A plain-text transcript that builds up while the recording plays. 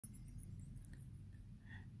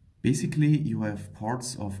Basically, you have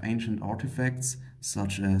parts of ancient artifacts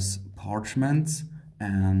such as parchments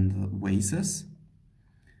and vases,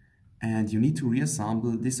 and you need to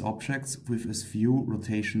reassemble these objects with as few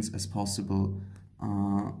rotations as possible.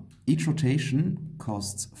 Each rotation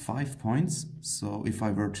costs 5 points, so if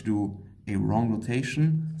I were to do a wrong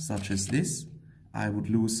rotation, such as this, I would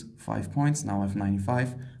lose 5 points. Now I have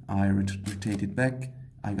 95, I rotate it back,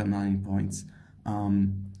 I got 9 points.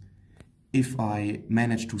 If I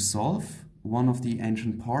manage to solve one of the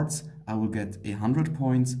ancient parts, I will get 100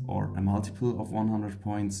 points or a multiple of 100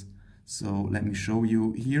 points. So let me show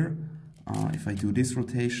you here. If I do this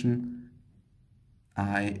rotation,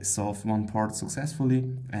 I solved one part successfully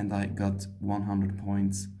and I got 100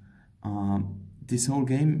 points. This whole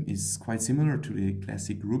game is quite similar to the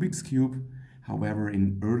classic Rubik's Cube. However,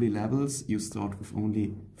 in early levels, you start with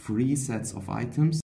only 3 sets of items.